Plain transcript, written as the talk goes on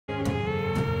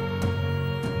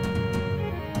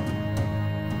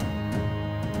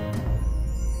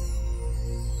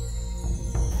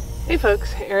Hey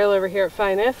folks, Ariel over here at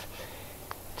Fineth.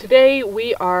 Today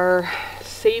we are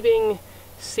saving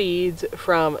seeds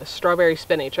from strawberry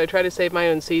spinach. I try to save my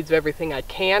own seeds of everything I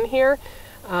can here.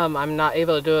 I'm not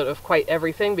able to do it of quite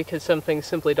everything because some things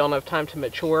simply don't have time to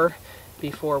mature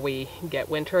before we get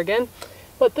winter again.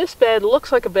 But this bed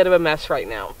looks like a bit of a mess right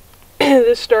now.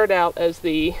 This started out as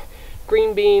the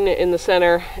green bean in the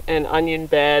center and onion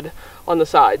bed on the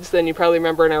sides. Then you probably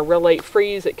remember in our real late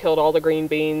freeze it killed all the green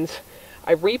beans.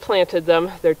 I replanted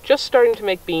them. They're just starting to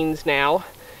make beans now,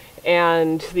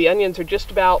 and the onions are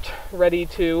just about ready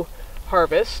to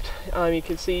harvest. You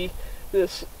can see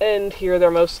this end here, they're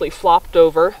mostly flopped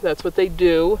over. That's what they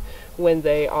do when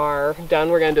they are done.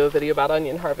 We're going to do a video about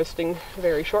onion harvesting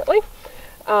very shortly.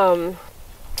 Some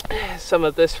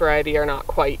of this variety are not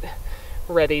quite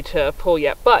ready to pull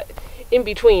yet, but in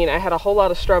between I had a whole lot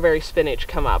of strawberry spinach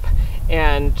come up,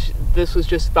 and this was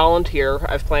just volunteer.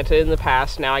 I've planted it in the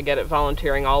past, now I get it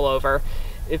volunteering all over.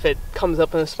 If it comes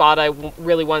up in a spot I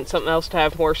really want something else to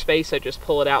have more space, I just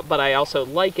pull it out, but I also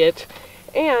like it.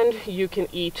 And you can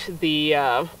eat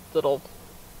the little,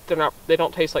 they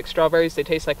don't taste like strawberries, they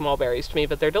taste like mulberries to me,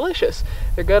 but they're delicious.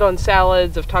 They're good on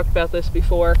salads. I've talked about this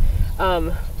before,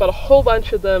 but a whole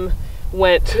bunch of them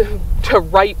went to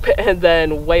ripe and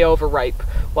then way overripe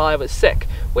while I was sick,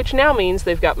 which now means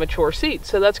they've got mature seeds.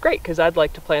 So that's great because I'd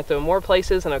like to plant them in more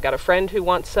places, and I've got a friend who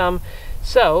wants some.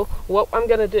 So what I'm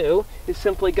going to do is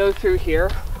simply go through here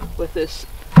with this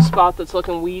spot that's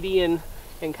looking weedy and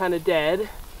kind of dead,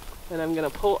 and I'm going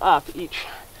to pull up each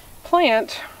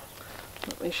plant.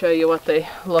 Let me show you what they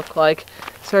look like.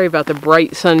 Sorry about the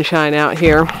bright sunshine out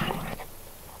here.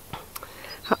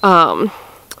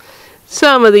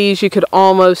 Some of these you could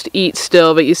almost eat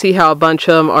still, but you see how a bunch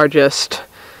of them are just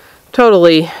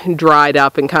totally dried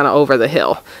up and kind of over the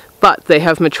hill. But they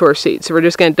have mature seeds. So we're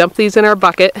just going to dump these in our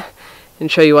bucket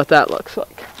and show you what that looks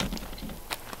like.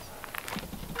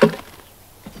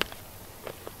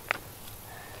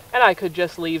 And I could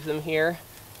just leave them here,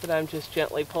 but I'm just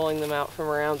gently pulling them out from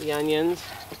around the onions.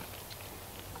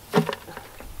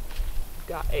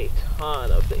 Got a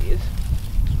ton of these.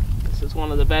 This is one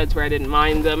of the beds where I didn't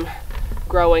mind them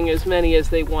growing as many as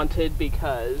they wanted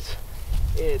because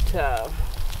it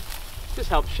just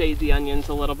helps shade the onions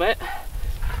a little bit.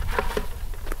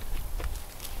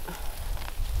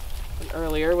 And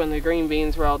earlier when the green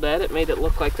beans were all dead, it made it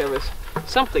look like there was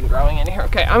something growing in here.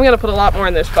 Okay, I'm going to put a lot more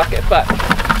in this bucket, but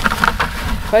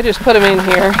if I just put them in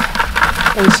here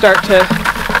and start to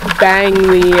bang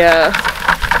the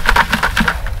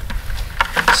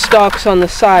stalks on the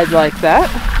side like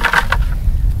that,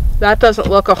 that doesn't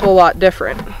look a whole lot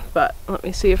different. But let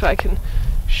me see if I can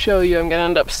show you. I'm going to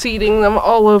end up seeding them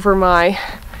all over my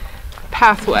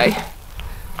pathway.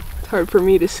 It's hard for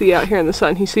me to see out here in the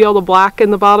sun. You see all the black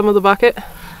in the bottom of the bucket?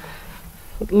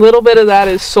 A little bit of that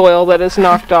is soil that is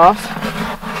knocked off.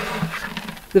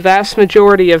 The vast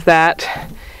majority of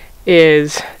that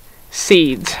is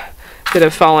seeds that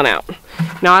have fallen out.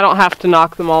 Now I don't have to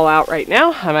knock them all out right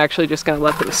now. I'm actually just going to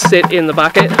let them sit in the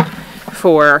bucket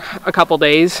for a couple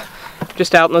days,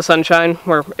 just out in the sunshine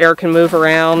where air can move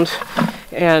around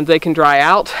and they can dry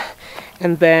out.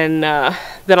 And then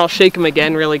I'll shake them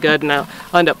again really good, and I'll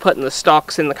end up putting the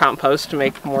stalks in the compost to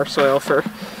make more soil for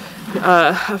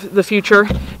the future,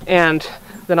 and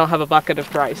then I'll have a bucket of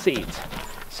dry seeds.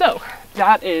 So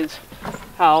that is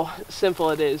how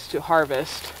simple it is to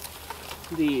harvest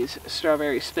these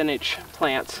strawberry spinach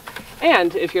plants.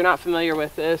 And if you're not familiar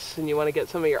with this and you want to get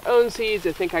some of your own seeds,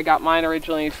 I think I got mine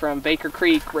originally from Baker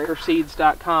Creek,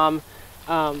 rareseeds.com,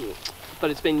 but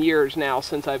it's been years now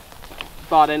since I've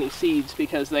bought any seeds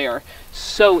because they are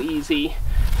so easy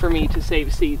for me to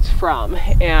save seeds from,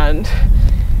 and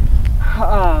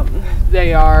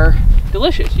they are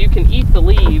delicious. You can eat the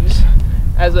leaves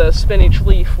as a spinach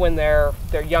leaf when they're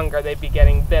younger. They'd be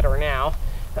getting bitter now.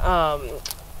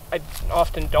 I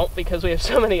often don't because we have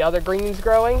so many other greens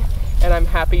growing, and I'm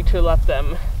happy to let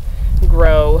them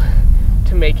grow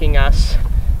to making us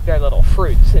their little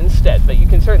fruits instead. But you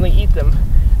can certainly eat them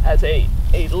as a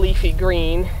leafy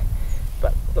green,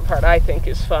 but the part I think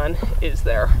is fun is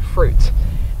their fruits.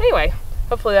 Anyway,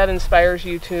 hopefully that inspires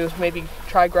you to maybe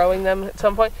try growing them at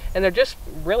some point. And they're just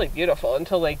really beautiful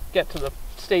until they get to the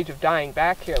stage of dying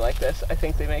back here like this. I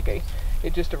think they make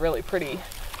just a really pretty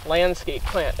landscape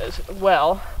plant as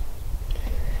well.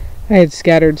 I had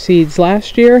scattered seeds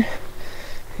last year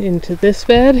into this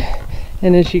bed,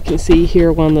 and as you can see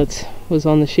here, one that was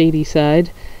on the shady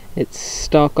side, its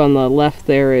stalk on the left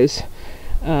there is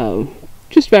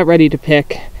just about ready to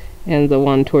pick, and the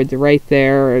one toward the right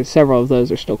there, several of those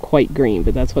are still quite green,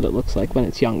 but that's what it looks like when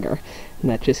it's younger.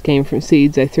 And that just came from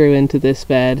seeds I threw into this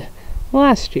bed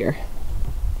last year.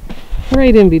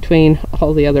 Right in between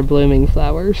all the other blooming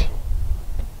flowers.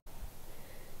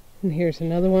 And here's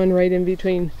another one right in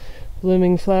between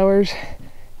blooming flowers,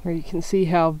 where you can see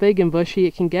how big and bushy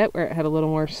it can get, where it had a little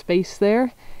more space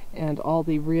there, and all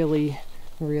the really,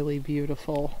 really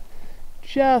beautiful,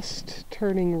 just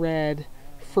turning red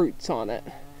fruits on it.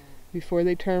 Before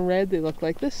they turn red, they look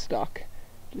like this stalk.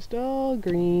 Just all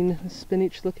green,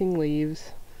 spinach looking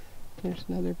leaves. There's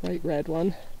another bright red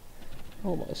one.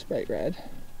 Almost bright red.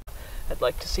 I'd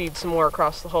like to seed some more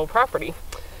across the whole property.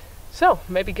 So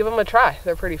maybe give them a try.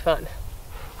 They're pretty fun.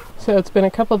 So it's been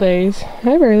a couple days.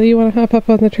 Hi Riley, you want to hop up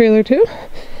on the trailer too?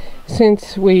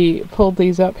 Since we pulled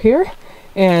these up here,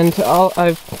 and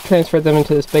I've transferred them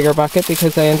into this bigger bucket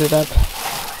because I ended up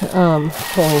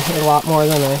pulling a lot more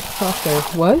than I thought there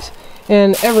was.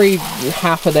 And every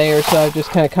half a day or so I've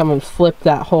just kind of come and flipped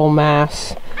that whole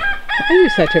mass. Oh, you're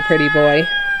such a pretty boy.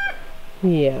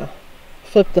 Yeah.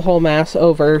 Flip the whole mass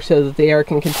over so that the air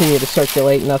can continue to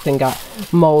circulate. Nothing got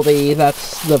moldy.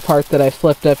 That's the part that I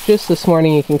flipped up just this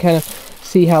morning. You can kind of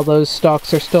see how those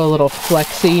stalks are still a little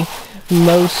flexy.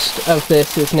 Most of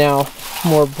this is now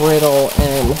more brittle,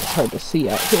 and it's hard to see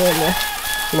out here in the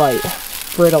light.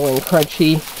 Brittle and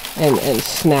crunchy and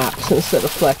snaps instead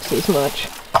of flex as much.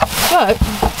 But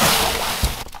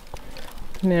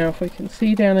now if we can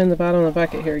see down in the bottom of the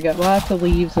bucket here, we got lots of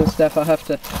leaves and stuff. I'll have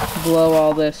to blow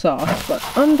all this off.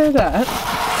 But under that,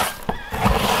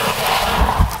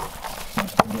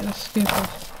 get a scoop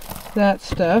of that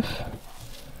stuff.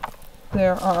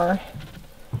 There are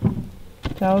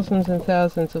thousands and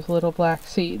thousands of little black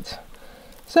seeds.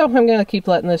 So I'm going to keep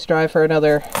letting this dry for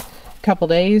another couple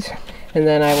days, and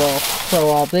then I will throw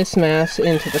all this mass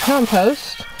into the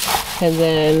compost. And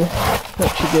then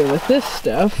what you do with this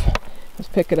stuff is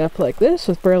pick it up like this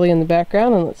with Burley in the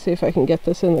background, and let's see if I can get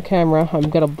this in the camera. I'm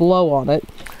going to blow on it.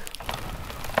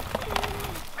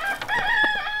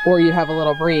 Or you have a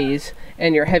little breeze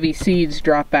and your heavy seeds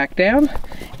drop back down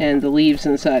and the leaves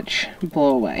and such blow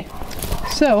away.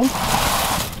 So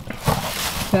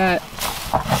that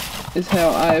is how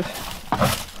I've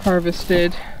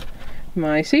harvested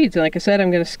my seeds. And like I said,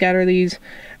 I'm going to scatter these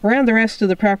around the rest of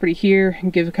the property here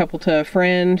and give a couple to a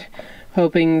friend,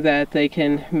 hoping that they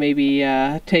can maybe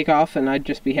take off, and I'd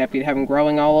just be happy to have them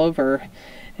growing all over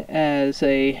as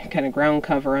a kind of ground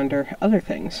cover under other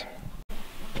things.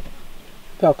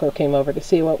 Velcro came over to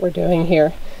see what we're doing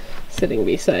here, sitting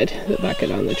beside the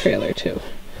bucket on the trailer too.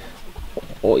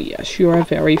 Oh yes, you're a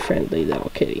very friendly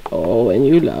little kitty. Oh, and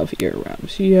you love ear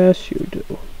rubs. Yes, you do.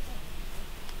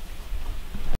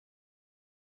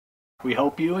 We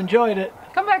hope you enjoyed it.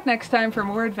 Come back next time for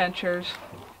more adventures.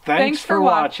 Thanks for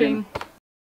watching.